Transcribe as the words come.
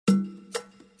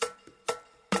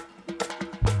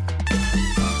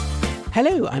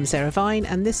Hello, I'm Sarah Vine,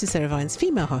 and this is Sarah Vine's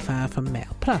Female Half Hour from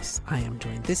Mail Plus. I am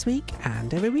joined this week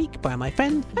and every week by my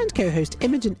friend and co-host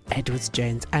Imogen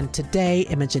Edwards-Jones. And today,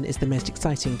 Imogen, is the most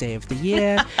exciting day of the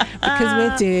year because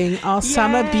we're doing our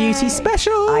Summer Beauty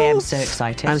Special. I am so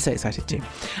excited. I'm so excited too.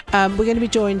 We're going to be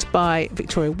joined by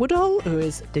Victoria Woodall, who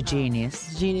is the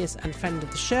genius and friend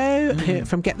of the show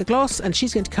from Get the Gloss, and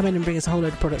she's going to come in and bring us a whole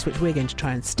load of products which we're going to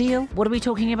try and steal. What are we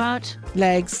talking about?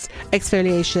 Legs,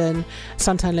 exfoliation,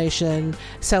 suntan lotion,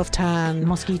 self-tan,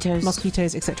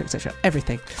 mosquitoes, etc.,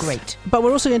 everything. Great. But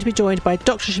we're also going to be joined by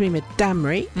Dr. Shamima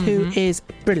Damri, who is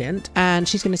brilliant, and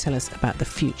she's going to tell us about the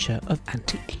future of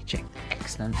anti-aging.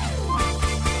 Excellent.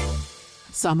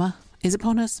 Summer is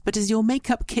upon us, but is your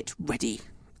makeup kit ready?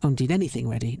 Oh, indeed, anything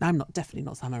ready. I'm definitely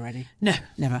not summer ready. No.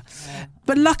 Never.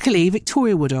 But luckily,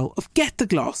 Victoria Woodall of Get the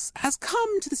Gloss has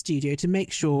come to the studio to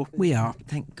make sure we are.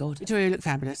 Thank God. Victoria, you look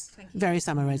fabulous. Very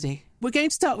summer ready. We're going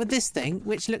to start with this thing,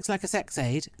 which looks like a sex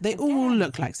aid. They all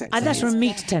look like sex aids. That's from a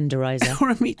meat tenderizer. Or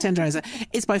a meat tenderizer.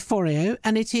 It's by Foreo,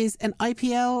 and it is an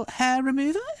IPL hair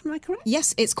remover. Am I correct?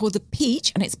 Yes, it's called the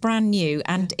Peach, and it's brand new,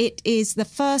 and it is the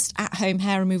first at-home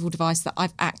hair removal device that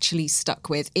I've actually stuck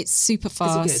with. It's super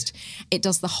fast. It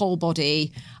does the whole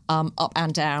body, up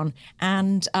and down,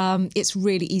 and it's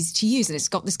really easy to use, and it's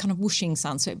got this kind of whooshing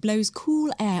sound, so it blows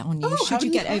cool air on you should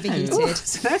you get overheated. Oh,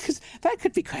 so that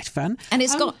could be quite fun. And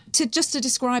it's got just to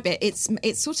describe it,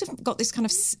 it's sort of got this kind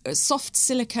of soft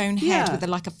silicone head with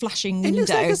like a flashing window. It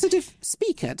looks like a sort of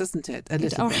speaker, doesn't it? A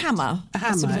little bit. Hammer. A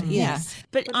hammer, sort of, yes.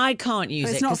 But I can't use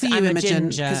it. It's not for you, Imogen,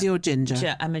 because you're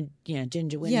ginger. I'm a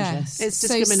ginger whinger. Yes. It's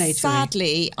discriminatory. So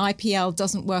sadly, IPL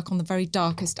doesn't work on the very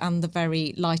darkest and the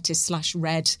very lightest /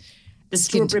 red. The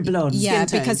strawberry blonde. Yeah,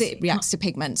 skin because tones. it reacts to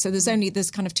pigment. So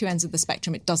there's kind of two ends of the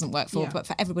spectrum it doesn't work for, but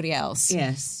for everybody else.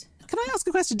 Yes. Can I ask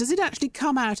a question? Does it actually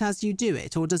come out as you do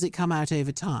it, or does it come out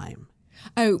over time?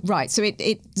 Oh, right. So it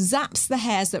zaps the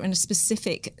hairs that are in a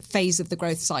specific phase of the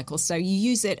growth cycle. So you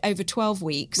use it over 12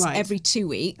 weeks, every 2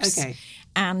 weeks. Okay.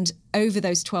 And over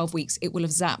those 12 weeks, it will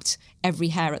have zapped every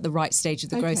hair at the right stage of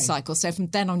the growth cycle. So from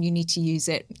then on, you need to use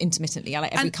it intermittently,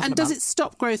 like every couple of months. And does it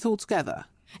stop growth altogether?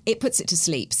 It puts it to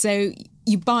sleep. So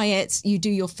you buy it, you do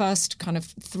your first kind of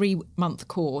 3-month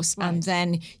course, and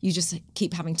then you just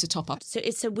keep having to top up.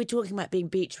 So we're talking about being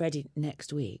beach ready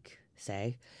next week.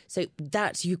 So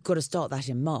that's, you've got to start that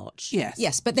in March.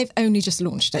 Yes, but they've only just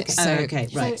launched it. Okay.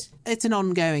 Right. So it's an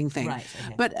ongoing thing. Right.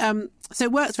 Okay. But so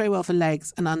it works very well for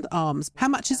legs and underarms. How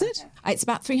much is it? It's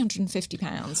about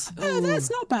 £350. Oh,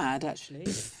 that's not bad, actually.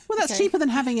 Well, that's cheaper than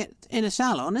having it in a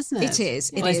salon, isn't it? It is.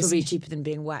 It's probably cheaper than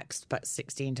being waxed about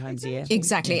 16 times a year.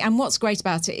 Exactly. And what's great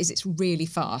about it is it's really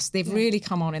fast. They've really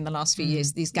come on in the last few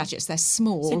years, these gadgets. They're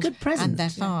small. It's a good present. And they're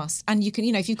fast. And you can,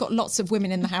 if you've got lots of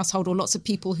women in the household or lots of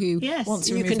people who want to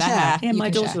you remove can their share. hair. Yeah, you my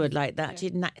can daughter share. would like that.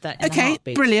 She'd knack that in a Okay,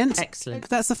 heartbeat. brilliant. Excellent.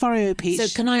 That's the Foreo Peach. So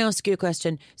can I ask you a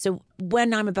question? So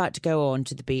when I'm about to go on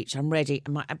to the beach, I'm ready.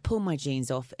 I pull my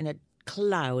jeans off in a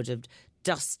cloud of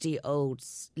dusty old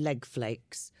leg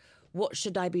flakes. What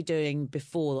should I be doing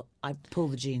before I pull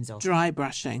the jeans off? Dry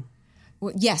brushing.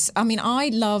 Well, yes. I mean,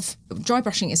 I love dry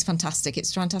brushing is fantastic.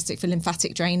 It's fantastic for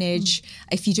lymphatic drainage.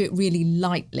 If you do it really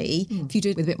lightly, if you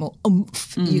do it with a bit more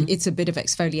oomph, it's a bit of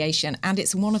exfoliation. And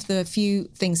it's one of the few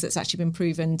things that's actually been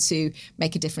proven to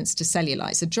make a difference to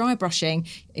cellulite. So dry brushing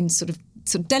in sort of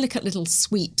delicate little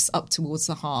sweeps up towards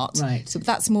the heart. Right. So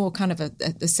that's more kind of a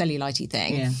cellulite-y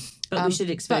thing. Yeah. But we should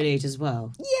exfoliate as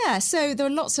well. Yeah, so there are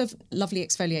lots of lovely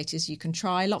exfoliators you can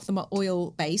try. A lot of them are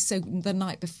oil-based, so the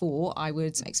night before I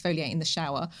would exfoliate in the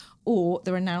shower. Or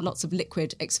there are now lots of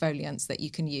liquid exfoliants that you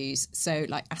can use, so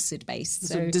like acid-based.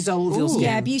 So dissolve your skin.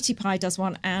 Yeah, Beauty Pie does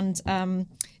one, and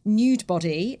Nude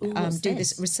Body do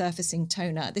this this? resurfacing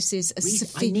toner. This is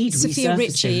resurfacing. Sophia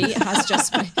Richie has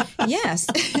just... Yes.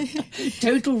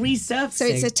 Total resurfacing. So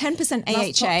it's a 10%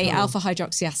 That's AHA, top alpha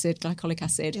hydroxy acid, glycolic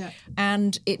acid,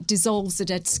 and it dissolves the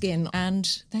dead skin,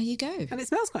 and there you go. And it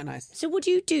smells quite nice. So what do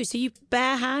you do? So you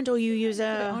bare hand or you use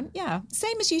a... Yeah,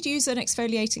 same as you'd use an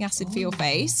exfoliating acid for your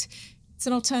face. It's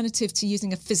an alternative to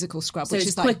using a physical scrub, So which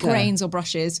it's is like quicker. grains or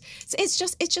brushes. So it's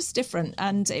just different,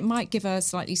 and it might give a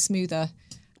slightly smoother.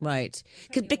 Right,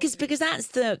 because that's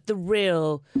the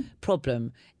real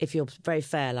problem. If you're very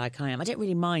fair like I am, I don't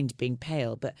really mind being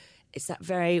pale, but it's that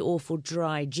very awful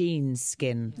dry jeans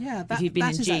skin. Yeah, if you've been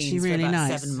that in is jeans actually for really about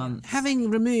nice. 7 months.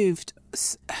 Having removed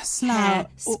Hair,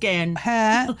 skin.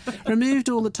 hair, removed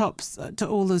all the tops to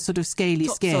all the sort of scaly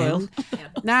Topsoil. skin.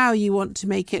 Now you want to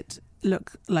make it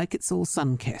look like it's all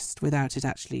sun-kissed without it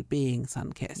actually being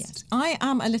sun-kissed. Yes. I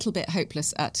am a little bit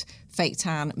hopeless at fake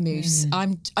tan mousse.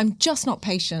 I'm just not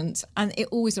patient, and it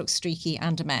always looks streaky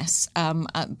and a mess.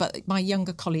 But my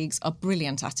younger colleagues are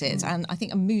brilliant at it, and I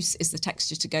think a mousse is the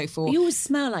texture to go for. You always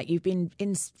smell like you've been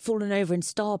fallen over in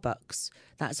Starbucks.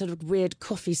 That sort of weird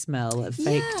coffee smell of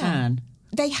fake tan.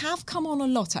 They have come on a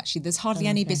lot, actually. There's hardly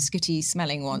any biscuity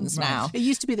smelling ones now. It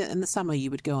used to be that in the summer you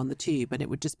would go on the tube and it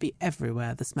would just be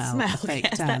everywhere, the smell of fake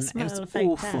tan. It was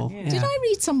awful. Tan, yeah. Did I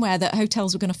read somewhere that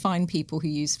hotels were going to fine people who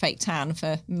use fake tan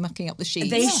for mucking up the sheets?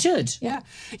 They should. Yeah.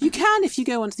 You can, if you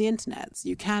go onto the internet,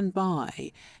 you can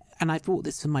buy... And I bought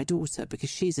this for my daughter because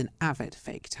she's an avid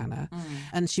fake tanner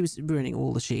and she was ruining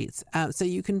all the sheets. So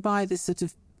you can buy this sort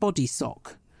of body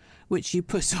sock, which you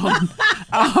put on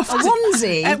after. A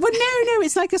onesie? Well, no,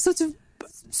 it's like a sort of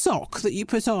sock that you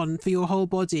put on for your whole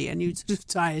body and you sort of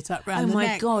tie it up around the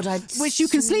neck. Oh my God, I'd which you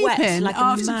can sleep in like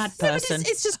after. a mad person. No,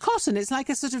 but it's just cotton. It's like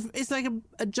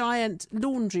a giant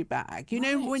laundry bag. You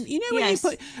know when you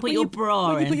put your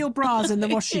bra in. You put your bras in the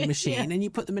washing machine and you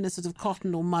put them in a sort of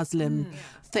cotton or muslin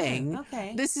thing.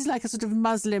 Okay. This is like a sort of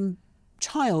muslin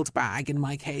child bag in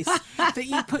my case that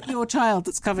you put your child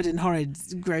that's covered in horrid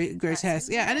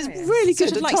grotesque and it's really good.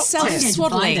 Sort of like top tip.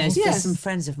 self-swaddling. There's some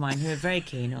friends of mine who are very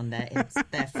keen on their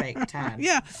fake tan.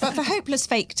 Yeah. But for hopeless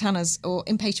fake tanners or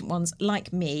impatient ones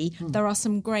like me, there are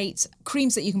some great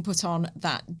creams that you can put on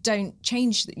that don't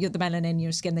change the melanin in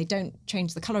your skin. They don't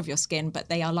change the colour of your skin, but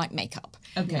they are like makeup.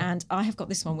 Okay. And I have got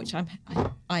this one, which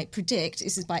I predict,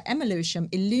 this is by Emma Lewisham,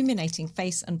 Illuminating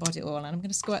Face and Body Oil. And I'm going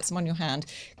to squirt some on your hand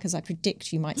because I predict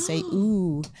you might say,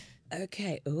 ooh.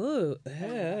 Okay. Ooh.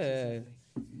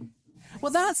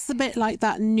 Well, that's a bit like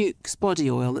that Nuke's body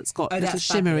oil that's got little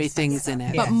shimmery things in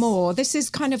it. But more. This has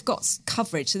kind of got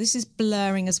coverage, so this is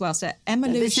blurring as well. So Emma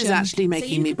Lewisham... This is actually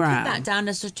making me brown. Put that down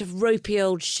a sort of ropey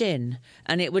old shin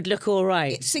and it would look all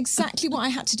right. It's exactly what I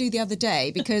had to do the other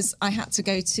day because I had to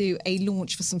go to a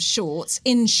launch for some shorts,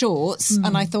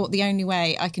 and I thought the only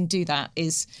way I can do that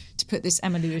is to put this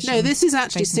Emma Lewisham... No, this is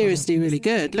actually seriously really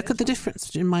good. Look at the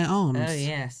difference in my arms. Oh,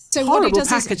 yes. So horrible what it does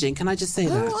packaging, can I just say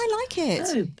that? Oh, I like it.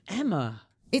 Oh, Emma.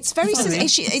 It's very.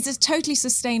 It's a totally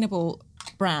sustainable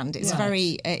brand. It's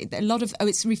very a lot of. Oh,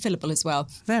 it's refillable as well.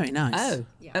 Very nice. Oh,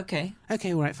 okay.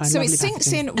 Okay, all right, fine. So Lovely it sinks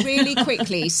packaging. in really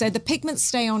quickly. So the pigments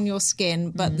stay on your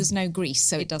skin, but there's no grease,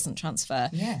 so it doesn't transfer.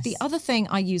 Yes. The other thing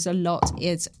I use a lot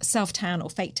is self-tan or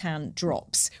fake tan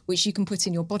drops, which you can put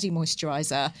in your body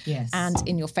moisturiser and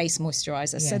in your face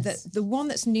moisturiser. Yes. So the one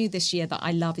that's new this year that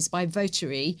I love is by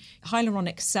Votary,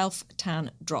 Hyaluronic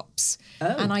Self-Tan Drops. Oh.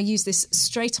 And I use this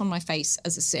straight on my face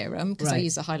as a serum because I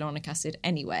use the hyaluronic acid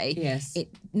anyway. Yes. It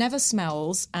never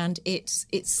smells and it's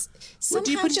What,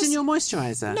 do you put it in your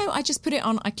moisturiser? No, I just put it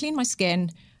on. I clean my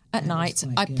skin at night.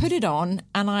 I put it on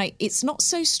and it's not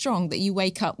so strong that you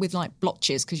wake up with like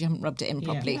blotches because you haven't rubbed it in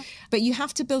properly. Yeah. But you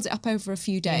have to build it up over a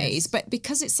few days. Yes. But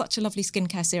because it's such a lovely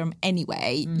skincare serum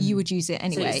anyway, you would use it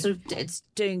anyway. So it's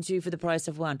doing two for the price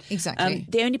of one. Exactly.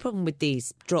 The only problem with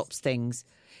these drops things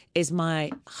is my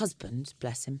husband,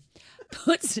 bless him,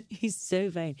 he's so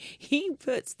vain. He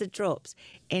puts the drops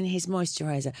in his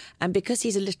moisturiser, and because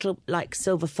he's a little like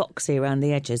silver foxy around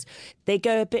the edges, they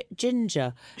go a bit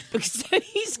ginger. Because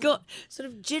he's got sort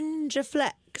of ginger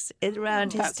flecks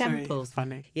around his temples. Very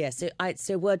funny. Yeah,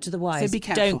 so word to the wise, So be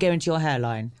careful. don't go into your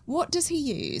hairline. What does he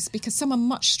use? Because some are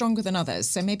much stronger than others,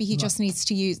 so maybe he just needs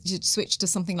to switch to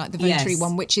something like the Votary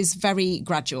one, which is very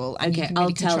gradual and you can really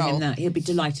I'll tell control. him that. He'll be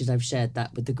delighted I've shared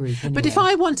that with the group. Anyway. But if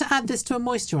I want to add this to a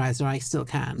moisturiser, I still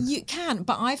can. You can,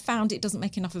 but I found it doesn't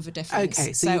make enough of a difference.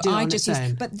 Okay, so you do it I on just its use.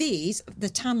 own. But these, the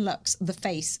Tan Luxe, the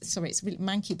face. Sorry, it's a really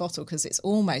manky bottle because it's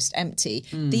almost empty.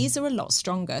 These are a lot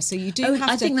stronger, so you do have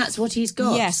to. I think that's what he's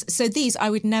got. Yes, so these I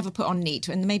would never put on neat,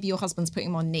 and maybe your husband's putting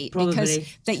them on neat Probably. because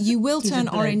that you will turn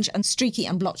a bloke. orange and streaky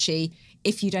and blotchy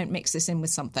if you don't mix this in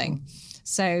with something.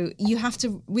 So you have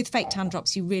to, with fake tan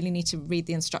drops, you really need to read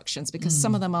the instructions because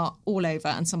some of them are all over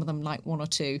and some of them like one or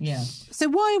two. Yeah. So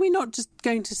why are we not just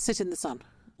going to sit in the sun?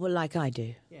 Well, like I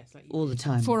do. All the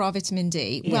time. For our vitamin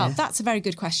D? Well, that's a very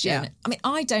good question. Yeah. I mean,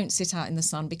 I don't sit out in the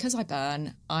sun because I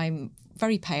burn. I'm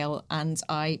very pale and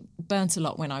I burnt a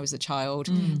lot when I was a child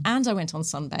and I went on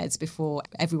sunbeds before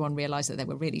everyone realised that they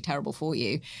were really terrible for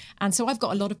you. And so I've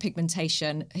got a lot of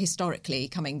pigmentation historically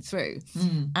coming through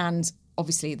and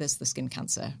obviously there's the skin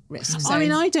cancer risk. So, I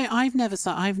mean, I've never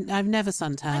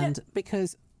suntanned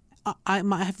because I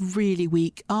might have really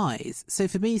weak eyes. So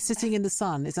for me, sitting in the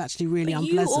sun is actually really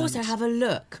unpleasant. You also have a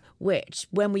look, which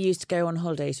when we used to go on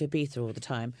holidays to Ibiza all the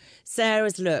time,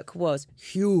 Sarah's look was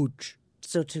huge.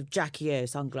 sort of Jackie O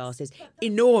sunglasses,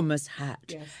 enormous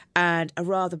hat, and a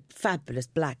rather fabulous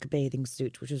black bathing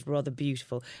suit, which was rather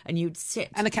beautiful. And you'd sit...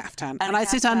 And a caftan. And I'd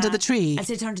sit under the tree. I'd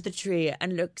sit under the tree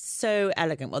and look so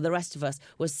elegant, while the rest of us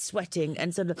was sweating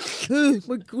and sort of, oh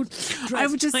my God. I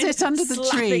would just sit under the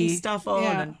tree. Stuff on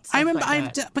and stuff I remember,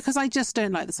 like that. because I just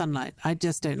don't like the sunlight. I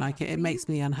just don't like it. It makes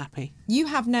me unhappy. You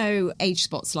have no age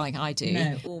spots like I do.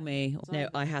 No, or me. No,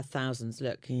 I have thousands.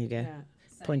 Look, here you go.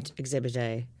 Point Exhibit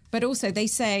A. But also, they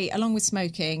say, along with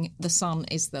smoking, the sun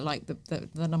is the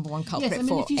number one culprit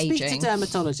for if you aging. speak to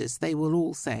dermatologists, they will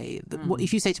all say that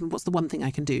if you say to them, "What's the one thing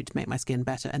I can do to make my skin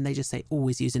better?" and they just say,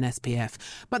 "Always use an SPF."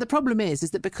 But the problem is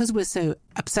that because we're so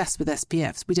obsessed with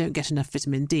SPFs, we don't get enough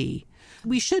vitamin D.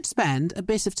 We should spend a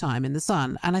bit of time in the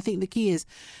sun, and I think the key is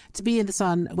to be in the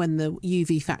sun when the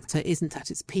UV factor isn't at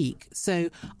its peak. So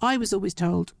I was always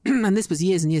told, and this was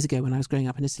years and years ago when I was growing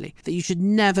up in Italy, that you should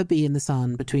never be in the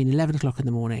sun between 11 o'clock in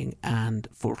the morning and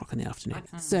 4 o'clock in the afternoon.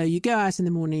 So you go out in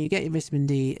the morning, you get your vitamin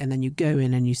D, and then you go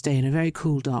in and you stay in a very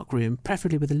cool, dark room,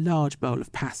 preferably with a large bowl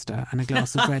of pasta and a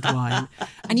glass of red wine.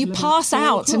 And you pass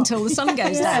out until the sun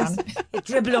goes down.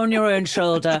 Dribble on your own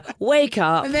shoulder, wake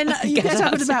up. And then you get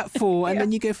up at about 4 and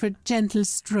then you go for a gentle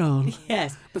stroll.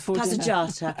 Yes, Before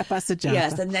passeggiata. A passeggiata.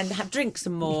 Yes, and then drink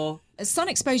some more. Sun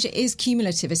exposure is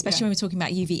cumulative, especially when we're talking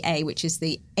about UVA, which is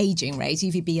the aging rays.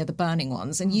 UVB are the burning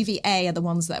ones, and UVA are the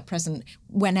ones that are present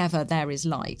whenever there is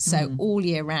light, so all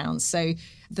year round. So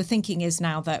the thinking is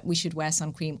now that we should wear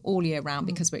sun cream all year round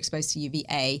because we're exposed to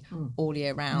UVA all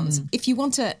year round. If you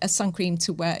want a sun cream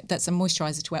to wear that's a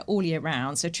moisturiser to wear all year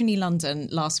round, so Trinity London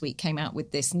last week came out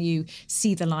with this new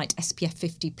See the Light SPF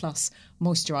 50 plus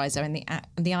moisturiser,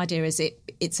 and the idea is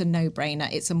it's a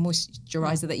no-brainer. It's a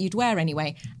moisturiser that you'd wear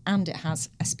anyway, and it has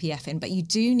SPF in, but you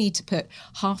do need to put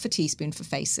half a teaspoon for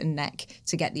face and neck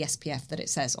to get the SPF that it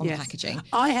says on the packaging.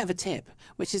 I have a tip,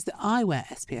 which is that I wear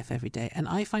SPF every day, and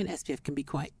I find SPF can be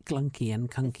quite clunky and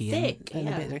kunky. Thick, and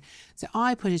a bit. So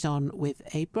I put it on with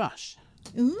a brush.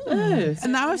 Ooh.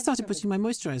 And now I've started putting my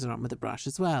moisturiser on with a brush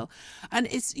as well, and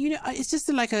it's it's just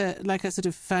like a sort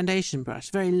of foundation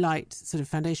brush, very light sort of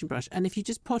foundation brush. And if you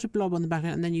just put a blob on the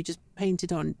background and then you just paint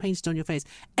it on your face,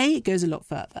 A, it goes a lot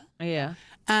further,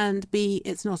 and B,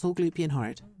 it's not all gloopy and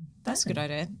horrid. That's a good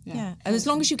idea. Yeah. As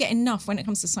long as you get enough when it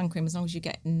comes to sun cream, as long as you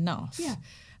get enough. Yeah.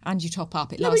 And you top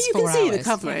up, it lasts 4 hours. But you can see the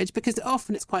coverage because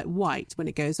often it's quite white when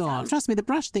it goes on. Trust me, the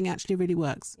brush thing actually really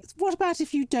works. What about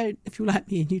if you're like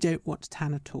me and you don't want to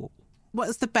tan at all?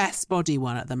 What's the best body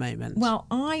one at the moment? Well,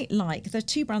 the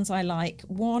two brands I like.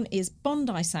 One is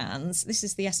Bondi Sands. This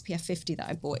is the SPF 50 that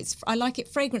I bought. I like it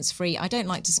fragrance free. I don't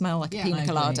like to smell like a pina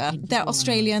colada. They're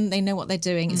Australian. They know what they're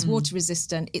doing. It's water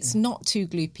resistant. It's not too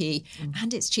gloopy,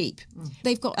 and it's cheap.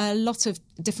 They've got a lot of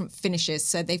different finishes.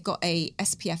 So they've got a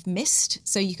SPF mist,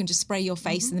 so you can just spray your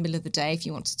face in the middle of the day if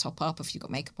you want to top up, if you've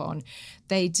got makeup on.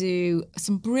 They do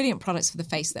some brilliant products for the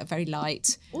face that are very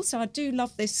light. Also, I do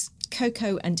love this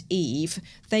Coco and Eve.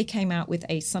 They came out with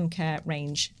a sun care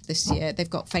range this year. They've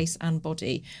got face and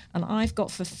body. And I've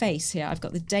got for face here, I've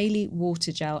got the Daily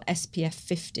Water Gel SPF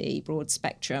 50 broad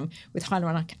spectrum with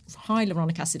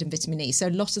hyaluronic acid and vitamin E. So a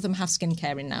lot of them have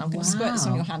skincare in now. I'm going to squirt this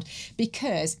on your hand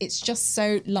because it's just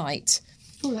so light.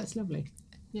 Oh, that's lovely.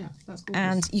 Yeah, that's gorgeous.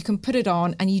 And you can put it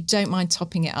on and you don't mind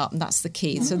topping it up, and that's the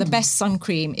key. So the best sun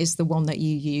cream is the one that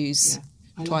you use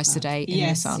twice a day in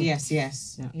the sun. Yes.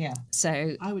 Yeah.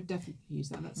 So I would definitely use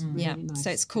that. That's really nice. So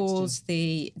it's called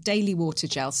the Daily Water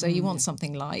Gel. So you want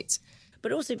something light.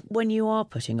 But also, when you are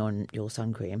putting on your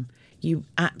sun cream, you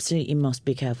absolutely must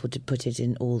be careful to put it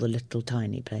in all the little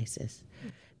tiny places.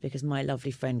 Because my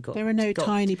lovely friend got... There are no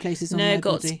tiny places on my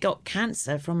body. got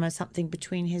cancer from something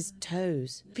between his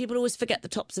toes. People always forget the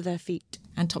tops of their feet.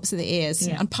 And tops of the ears.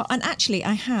 Yeah. And actually,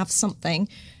 I have something...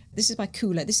 This is by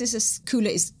Coola. Coola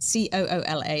is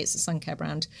Coola. It's a sun care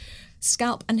brand.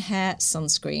 Scalp and hair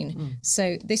sunscreen.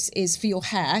 So this is for your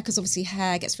hair, because obviously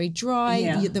hair gets very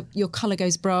dry. Your colour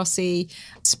goes brassy.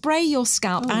 Spray your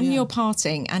scalp and your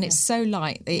parting, and it's so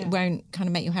light that it won't kind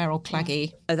of make your hair all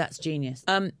claggy. Oh, that's genius.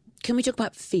 Can we talk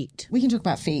about feet? We can talk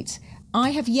about feet.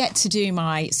 I have yet to do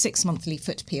my 6 monthly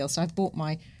foot peel, so I've bought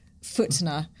my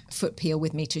Footner foot peel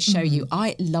with me to show you.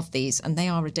 I love these, and they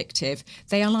are addictive.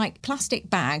 They are like plastic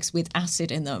bags with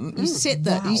acid in them. You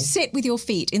sit with your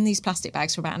feet in these plastic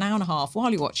bags for about an hour and a half while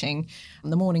you're watching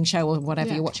the morning show or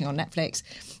whatever you're watching on Netflix,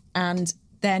 and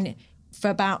then for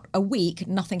about a week,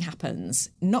 nothing happens.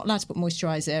 Not allowed to put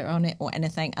moisturiser on it or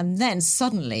anything. And then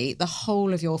suddenly the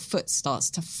whole of your foot starts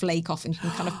to flake off and you can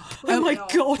kind of... Oh my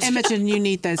God. Imogen, you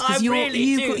need those. I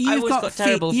really do. You've got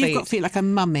terrible feet. You've got feet like a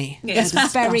mummy. It's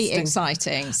very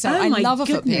exciting. So I love a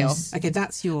foot peel. Okay,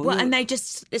 that's yours. Well, and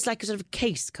it's like a sort of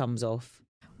case comes off.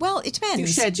 Well, it depends. You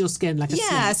shed your skin like a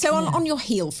snake. Yeah, so on your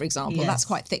heel, for example, that's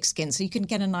quite thick skin, so you can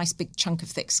get a nice big chunk of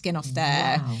thick skin off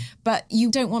there. Wow. But you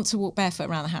don't want to walk barefoot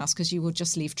around the house because you will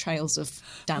just leave trails of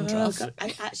dandruff. Oh, God.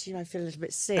 I feel a little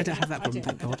bit sick. I don't have that problem,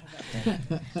 thank God.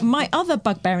 My other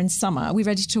bugbear in summer, are we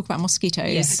ready to talk about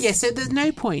mosquitoes? Yes, so there's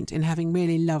no point in having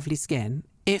really lovely skin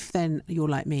if then you're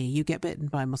like me, you get bitten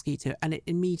by a mosquito and it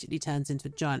immediately turns into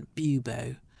a giant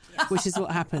bubo. Which is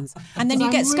what happens, and then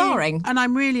you get scarring. And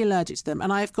I'm really allergic to them.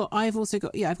 And I've also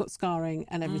got scarring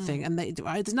and everything. And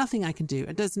there's nothing I can do.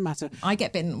 It doesn't matter. I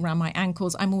get bitten around my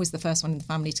ankles. I'm always the first one in the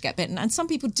family to get bitten, and some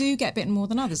people do get bitten more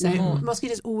than others. No,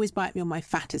 mosquitoes always bite me on my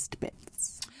fattest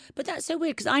bits. But that's so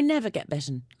weird because I never get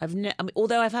bitten.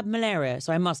 Although I've had malaria,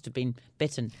 so I must have been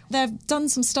bitten. They've done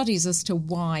some studies as to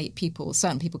why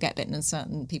certain people get bitten and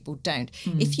certain people don't.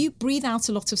 If you breathe out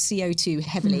a lot of CO2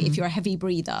 heavily, if you're a heavy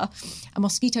breather,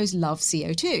 mosquitoes love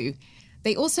CO2.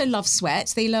 They also love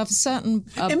sweat. They love certain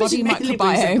body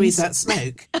microbiomes. Breathe that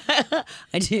smoke.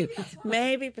 I do.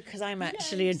 Maybe because I'm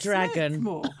actually a dragon.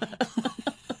 More.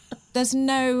 There's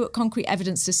no concrete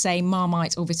evidence to say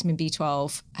Marmite or vitamin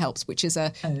B12 helps, which is a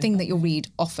thing that you'll read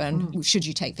often. Should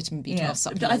you take vitamin B12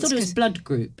 supplements? I thought it was blood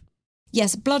group.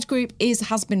 Yes, blood group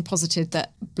has been posited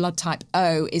that blood type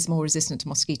O is more resistant to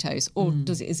mosquitoes, or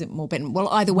is it more bitten? Well,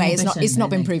 either way, it's not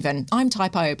been proven. I'm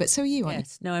type O, but so are you.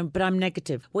 Yes, no, but I'm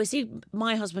negative. Well, see,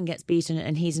 my husband gets beaten,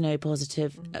 and he's an O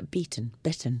positive. Bitten.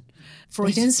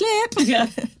 Freudian slip. Yeah.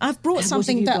 I've brought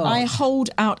something that got? I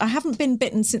hold out. I haven't been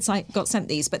bitten since I got sent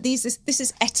these, but this is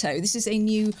Eto. This is a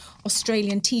new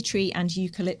Australian tea tree and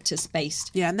eucalyptus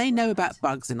based. Yeah, and they know about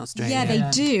bugs in Australia. Yeah,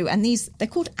 they do. And they're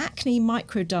called acne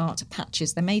microdart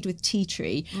patches. They're made with tea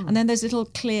tree. And then there's little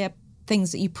clear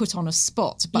things that you put on a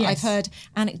spot. But I've heard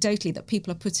anecdotally that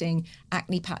people are putting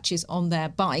acne patches on their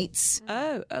bites.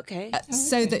 Oh, okay.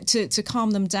 So that to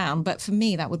calm them down. But for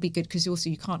me, that would be good because also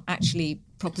you can't actually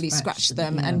properly scratch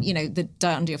them and the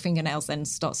dirt under your fingernails then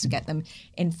starts to get them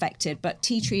infected. But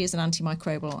tea tree is an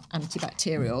antimicrobial,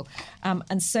 antibacterial,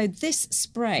 and so this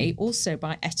spray also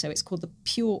by Eto, it's called the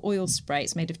Pure Oil Spray.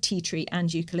 It's made of tea tree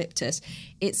and eucalyptus.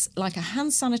 It's like a hand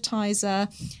sanitizer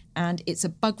and it's a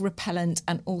bug repellent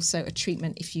and also a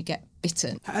treatment if you get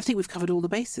bitten. I think we've covered all the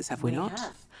bases, have we not?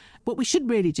 Have. What we should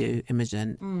really do,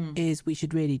 Imogen, is we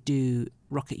should really do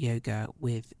rocket yoga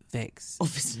with Vicks.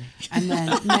 Obviously. And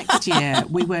then next year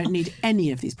we won't need any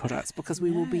of these products because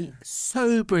we will be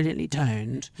so brilliantly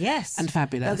toned and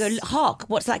fabulous. They'll go, hark,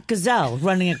 what's that gazelle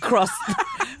running across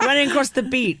the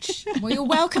beach? Well, you're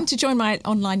welcome to join my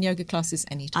online yoga classes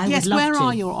anytime. Yes, where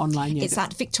are your online yoga? It's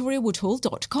at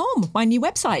victoriawoodhall.com, my new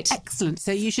website. Excellent.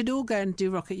 So you should all go and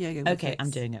do rocket yoga with Okay, Vicks. I'm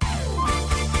doing it.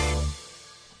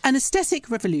 An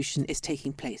aesthetic revolution is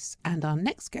taking place, and our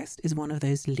next guest is one of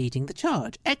those leading the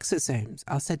charge. Exosomes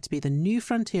are said to be the new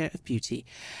frontier of beauty,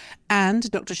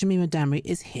 and Dr. Shamima Damri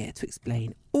is here to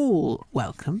explain all.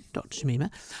 Welcome, Dr.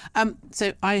 Shamima.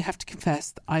 So I have to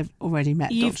confess that I've already met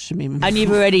Dr. Shamima before. And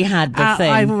you've already had the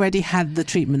thing. I've already had the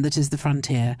treatment that is the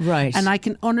frontier. Right. And I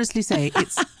can honestly say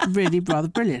it's really rather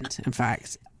brilliant, in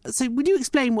fact. So would you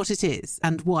explain what it is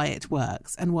and why it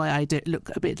works and why I don't look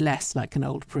a bit less like an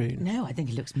old prune? No, I think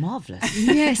it looks marvellous.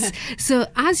 Yes. So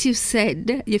as you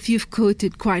said, if you've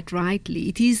quoted quite rightly,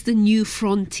 it is the new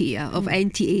frontier of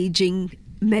anti-aging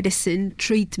medicine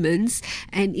treatments,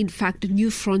 and in fact the new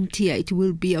frontier it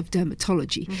will be of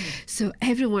dermatology. So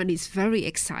everyone is very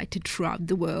excited throughout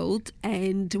the world,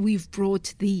 and we've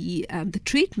brought the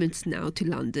treatments now to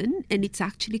London, and it's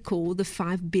actually called the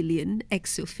 5 billion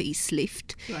exo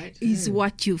facelift. Is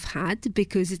what you've had,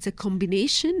 because it's a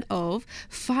combination of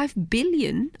 5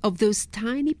 billion of those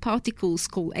tiny particles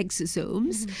called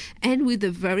exosomes, and with a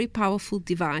very powerful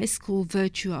device called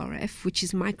VirtuRF, which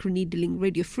is microneedling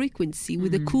radiofrequency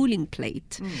with a cooling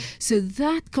plate. So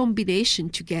that combination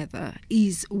together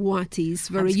is what is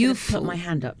very useful. Put my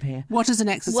hand up here. What is an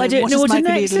exosome? Well, I don't know what an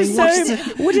microneedling?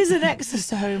 exosome. What is an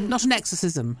exosome? Not an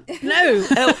exorcism. No,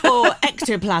 or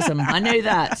ectoplasm. I know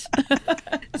that.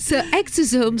 So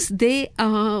exosomes, they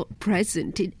are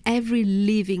present in every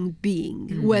living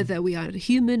being, whether we are a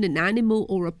human, an animal,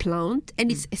 or a plant,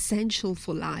 and it's essential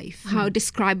for life. How I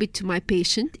describe it to my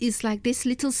patient is like this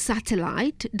little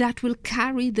satellite that will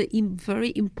carry the very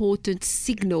important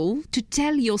signal to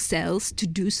tell your cells to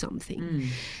do something.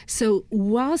 So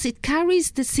whilst it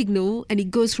carries the signal and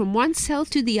it goes from one cell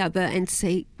to the other and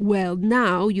say, well,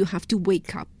 now you have to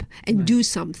wake up and do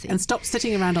something. And stop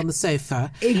sitting around on the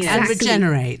sofa Exactly. and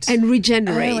regenerate. regenerate. And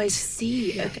regenerate. Oh, I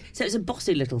see. Okay. So it's a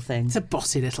bossy little thing. It's a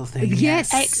bossy little thing.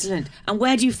 Yes. Excellent. And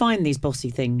where do you find these bossy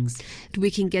things?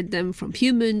 We can get them from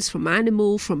humans, from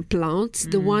animal, from plants.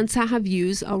 The ones I have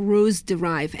used are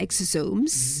rose-derived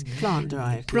exosomes,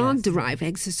 Plant-derived. plant-derived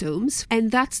exosomes,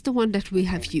 and that's the one that we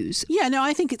have used. Yeah, no,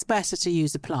 I think it's better to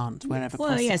use a plant wherever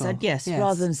Well, possible. yes,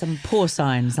 rather than some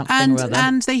porcine something And or other.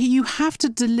 and you have to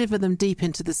deliver them deep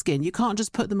into the skin. You can't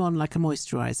just put them on like a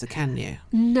moisturiser, can you?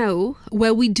 No,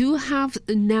 well, we do have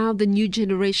now the new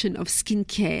generation of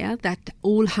skincare that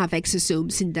all have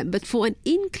exosomes in them. But for an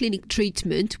in-clinic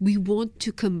treatment, we want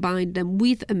to combine them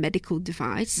with a medical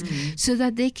device so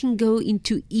that they can go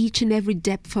into each and every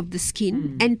depth of the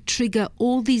skin and trigger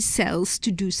all these cells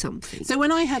to do something. So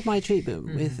when I had my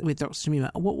treatment with Dr.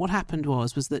 Shamima, what happened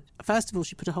was that, first of all,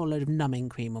 she put a whole load of numbing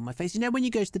cream on my face. You know when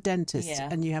you go to the dentist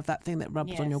and you have that thing that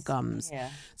rubs on your gums? Yeah.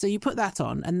 So you put that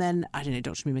on, and then, I don't know,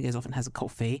 Dr. Shamima goes off and has a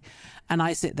coffee, and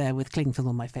I sit there with cling film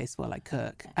on my face while I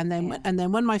cook. And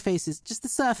then when my face is, just the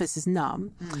surface is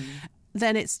numb,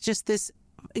 then it's just this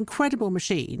incredible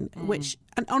machine, which,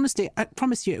 and honestly, I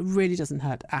promise you, it really doesn't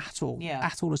hurt at all. Yeah.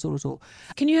 At all.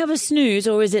 Can you have a snooze,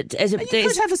 or is it? You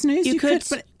could have a snooze. You could,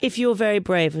 but if you're very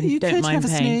brave and you don't could mind have a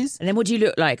pain. snooze. And then, what do you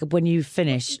look like when you've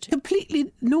finished?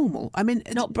 completely normal. I mean,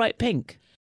 Not bright pink.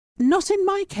 not in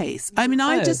my case. I mean,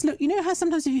 I Oh. just look. You know how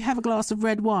sometimes if you have a glass of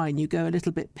red wine, you go a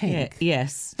little bit pink.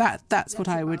 Yes. That's what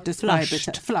I would describe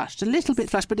it. Flushed, a little bit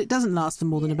flushed, but it doesn't last for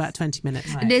more than about 20 minutes.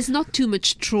 And there's not too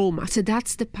much trauma. So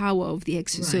that's the power of the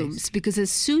exosomes, because as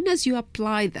soon as you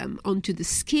apply them onto the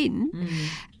skin,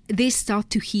 they start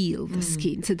to heal the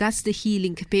skin. So that's the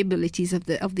healing capabilities of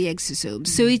the exosomes.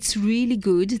 So it's really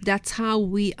good. That's how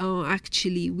we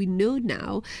know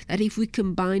now that if we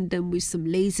combine them with some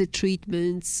laser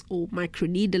treatments or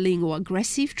microneedling or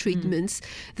aggressive treatments,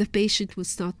 the patient will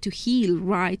start to heal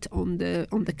right on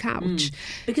the couch.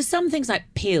 Because some things like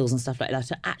peels and stuff like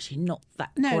that are actually not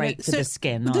that great for the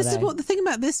skin, are this they? is what the thing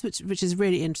about this, which is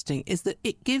really interesting, is that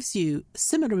it gives you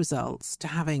similar results to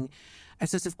having a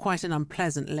sort of quite an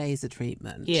unpleasant laser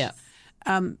treatment. Yeah.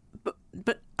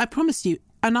 But I promise you,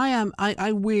 and I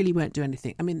really won't do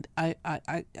anything. I mean,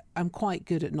 I'm quite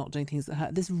good at not doing things that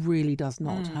hurt. This really does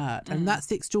not hurt. And that's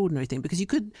the extraordinary thing, because you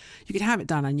could have it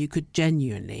done and you could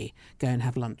genuinely go and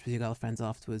have lunch with your girlfriends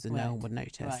afterwards and no one would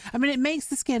notice. Right. I mean, it makes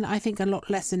the skin, I think, a lot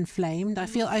less inflamed. I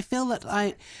feel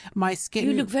that my skin...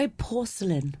 You look very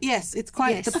porcelain. Yes, it's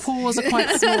quite... The pores are quite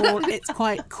small. It's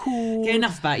quite cool. Okay,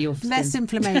 enough about your skin. Less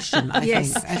inflammation, I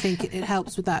Yes. think. I think it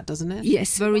helps with that, doesn't it?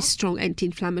 Yes, very strong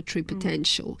anti-inflammatory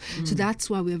potential. So that's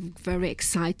why we're very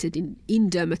excited in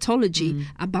dermatology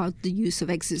about the use of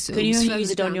exosomes. Can you further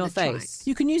use it on down your the track. face?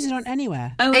 You can use it on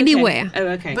anywhere. Oh, okay. Anywhere. Oh,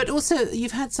 okay. But also,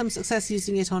 you've had some success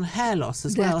using it on hair loss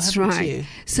as well, That's haven't right. you?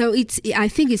 So I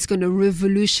think it's going to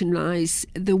revolutionize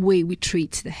the way we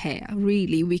treat the hair.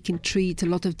 Really, we can treat a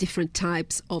lot of different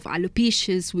types of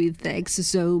alopecias with the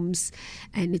exosomes,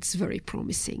 and it's very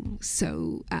promising.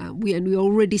 So we're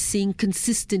already seeing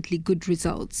consistently good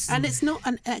results. And it's not,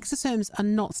 and exosomes are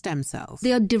not stem cells.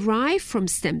 They are derived from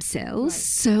stem cells.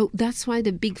 So that's why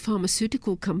the big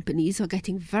pharmaceutical companies are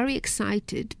getting very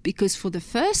excited, because for the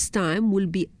first time we'll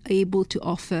be able to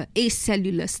offer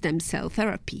acellular stem cell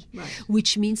therapy,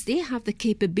 which means they have the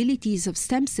capabilities of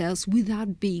stem cells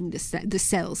without being the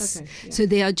cells. Okay, yeah. So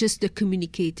they are just the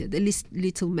communicator, the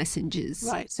little messengers.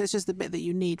 Right, so it's just the bit that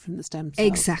you need from the stem cells.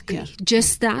 Exactly. Yeah.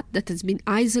 Just that has been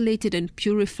isolated and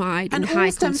purified And in all high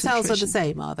stem cells are the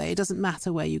concentration. same, are they? It doesn't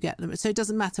matter where you get them. So it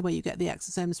doesn't matter where you get the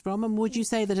exosomes from. And would you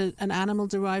say that an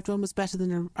animal-derived one was better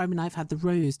than I've had the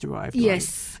rose-derived one.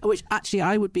 Yes. Which actually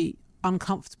I would be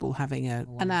uncomfortable having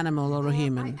an animal or a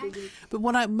human. But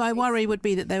my worry would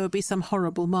be that there would be some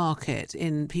horrible market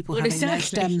in people having their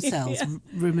stem cells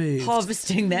removed.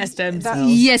 Harvesting their stem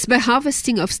cells. Yes, by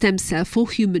harvesting of stem cell for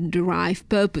human-derived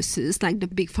purposes, like the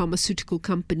big pharmaceutical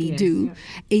company do,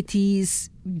 it is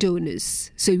donors.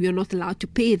 So you're not allowed to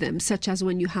pay them, such as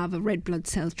when you have a red blood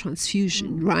cell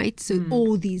transfusion, right? So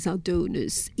all these are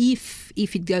donors, if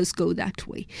it does go that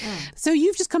way. So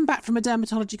you've just come back from a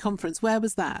dermatology conference. Where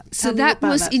was that? So Tell me that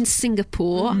about was in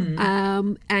Singapore,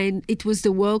 and it was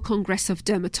the World Congress of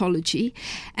Dermatology.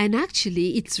 And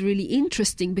actually, it's really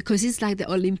interesting because it's like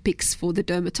the Olympics for the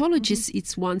dermatologists.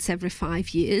 It's once every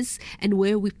 5 years, and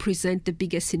where we present the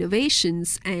biggest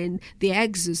innovations, and the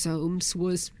exosomes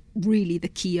was really the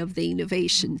key of the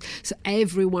innovation. So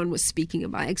everyone was speaking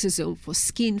about exosome for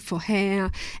skin, for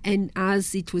hair, and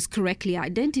as it was correctly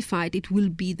identified, it will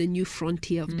be the new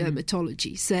frontier of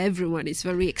dermatology. So everyone is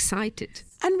very excited.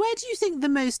 And where do you think the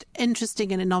most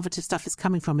interesting and innovative stuff is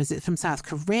coming from? Is it from South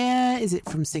Korea? Is it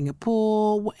from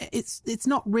Singapore? It's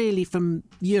not really from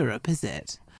Europe, is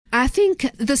it? I think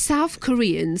the South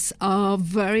Koreans are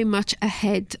very much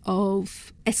ahead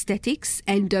of aesthetics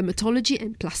and dermatology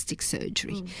and plastic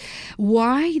surgery.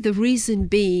 Why? The reason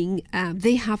being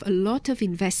they have a lot of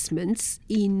investments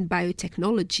in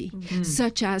biotechnology,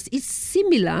 such as it's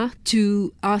similar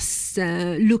to us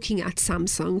looking at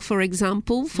Samsung, for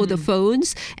example, for the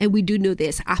phones. And we do know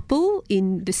there's Apple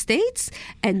in the States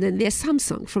and then there's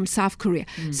Samsung from South Korea.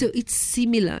 So it's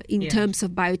similar in terms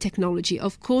of biotechnology.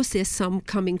 Of course, there's some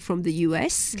coming from the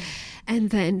US and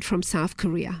then from South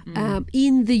Korea.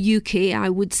 In the UK,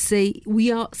 I would say we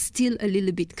are still a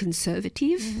little bit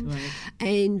conservative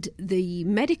and the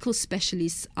medical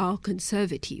specialists are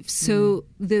conservative. So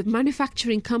the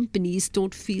manufacturing companies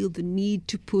don't feel the need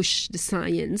to push the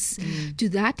science to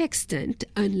that extent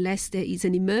unless there is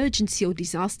an emergency or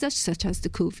disaster such as the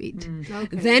COVID.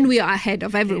 Then we are ahead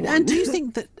of everyone. And do you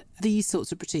think that these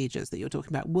sorts of procedures that you're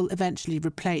talking about will eventually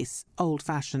replace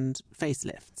old-fashioned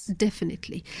facelifts?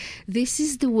 Definitely. This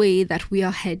is the way that we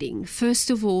are heading. First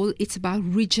of all, it's about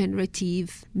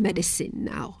regenerative medicine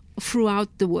now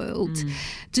throughout the world.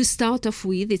 To start off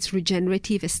with, it's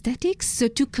regenerative aesthetics. So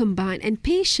to combine, and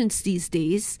patients these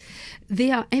days,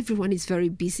 everyone is very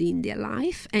busy in their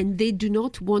life and they do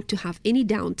not want to have any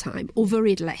downtime or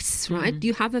very less, right?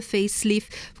 You have a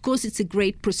facelift. Of course, it's a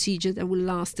great procedure that will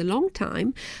last a long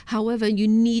time. However, you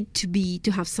need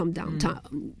to have some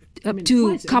downtime. Up to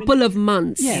a couple of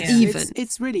months, even.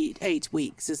 It's really 8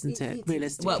 weeks, isn't it,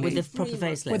 realistically? Well, with the proper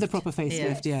facelift. With a proper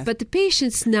facelift, yeah. But the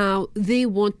patients now, they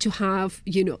want to have,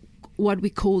 what we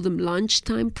call them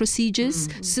lunchtime procedures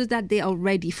so that they are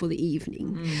ready for the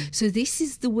evening. So this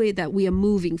is the way that we are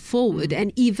moving forward.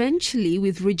 And eventually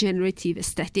with regenerative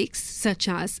aesthetics, such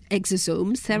as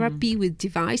exosome therapy with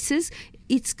devices,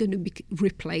 it's going to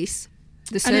replace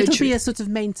the surgery. And it'll be a sort of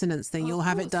maintenance thing. You'll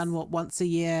have it done, once a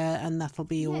year, and that'll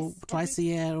be twice a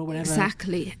year or whatever.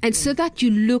 Exactly. And so that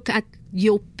you look at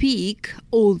your peak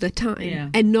all the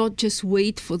time and not just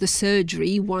wait for the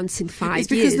surgery once in 5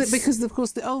 years. Because, of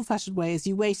course, the old-fashioned way is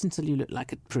you wait until you look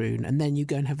like a prune and then you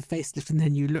go and have a facelift and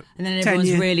then you look... And then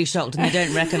everyone's really shocked and they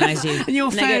don't recognise you. And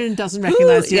your phone doesn't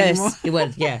recognise you anymore.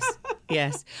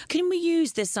 Yes. Can we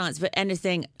use this science for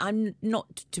anything? I'm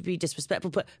not to be disrespectful,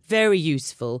 but very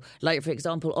useful, like, for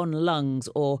example, on lungs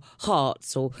or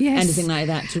hearts or anything like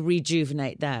that to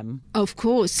rejuvenate them? Of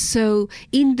course. So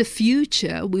in the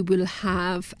future, we will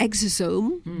have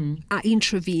exosome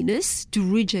intravenous to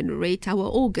regenerate our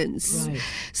organs. Right.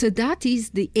 So that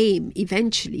is the aim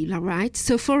eventually, right?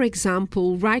 So for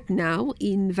example, right now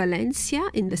in Valencia,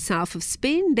 in the south of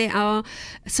Spain, there are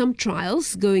some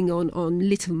trials going on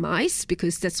little mice,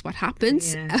 because that's what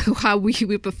happens, how we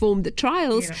perform the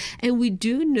trials. And we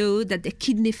do know that their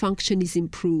kidney function is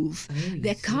improved.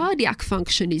 Their cardiac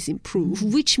function is improved,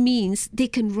 which means they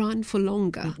can run for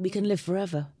longer. We can live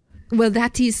forever. Well,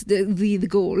 that is the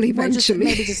goal eventually.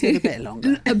 Maybe just live a bit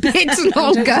longer. A bit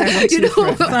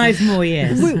longer. 5 more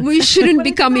years. We shouldn't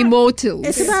become immortals.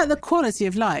 It's about the quality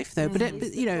of life, though. But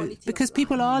because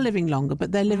people are living longer,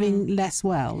 but they're living less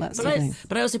well. That's the thing.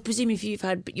 But I also presume if you've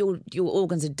had your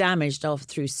organs are damaged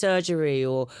through surgery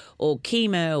or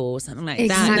chemo or something like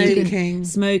that,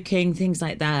 smoking, things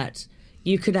like that,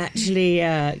 you could actually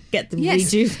get them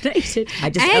rejuvenated.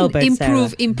 I just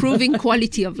and improving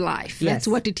quality of life. That's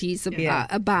what it is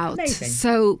about. Amazing.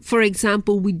 So, for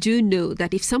example, we do know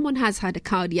that if someone has had a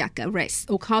cardiac arrest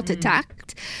or heart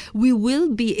attack, we will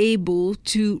be able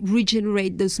to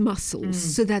regenerate those muscles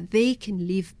so that they can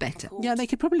live better. Yeah, they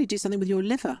could probably do something with your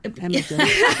liver.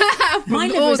 My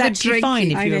liver is actually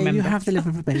fine, if you remember. You have the liver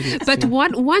of a baby. But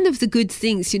one of the good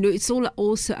things, it's all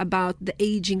also about the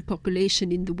aging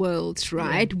population in the world,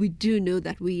 right? We do know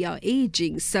that we are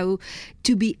aging. So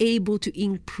to be able to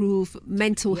improve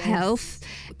mental health,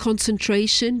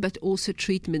 concentration, but also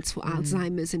treatments for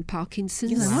Alzheimer's and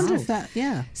Parkinson's. I wonder if that,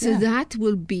 So that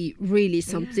will be really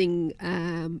something,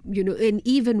 and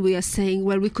even we are saying,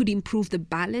 well, we could improve the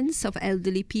balance of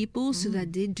elderly people so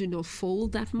that they do not fall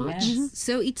that much.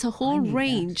 So it's a whole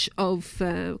range of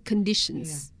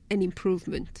conditions and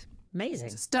improvement.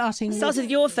 Amazing. Starts with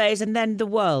your face and then the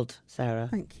world, Sarah.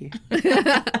 Thank you.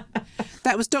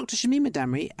 That was Dr. Shamima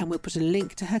Damri, and we'll put a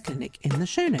link to her clinic in the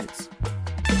show notes.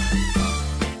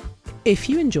 If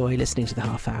you enjoy listening to The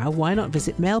Half Hour, why not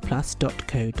visit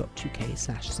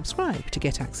mailplus.co.uk/subscribe to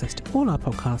get access to all our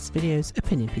podcasts, videos,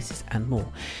 opinion pieces and more.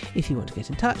 If you want to get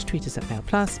in touch, tweet us at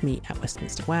mailplus, me at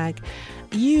Westminster Wag.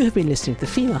 You have been listening to The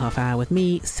Female Half Hour with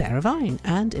me, Sarah Vine,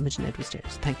 and Imogen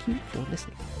Edwards-Jones. Thank you for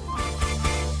listening.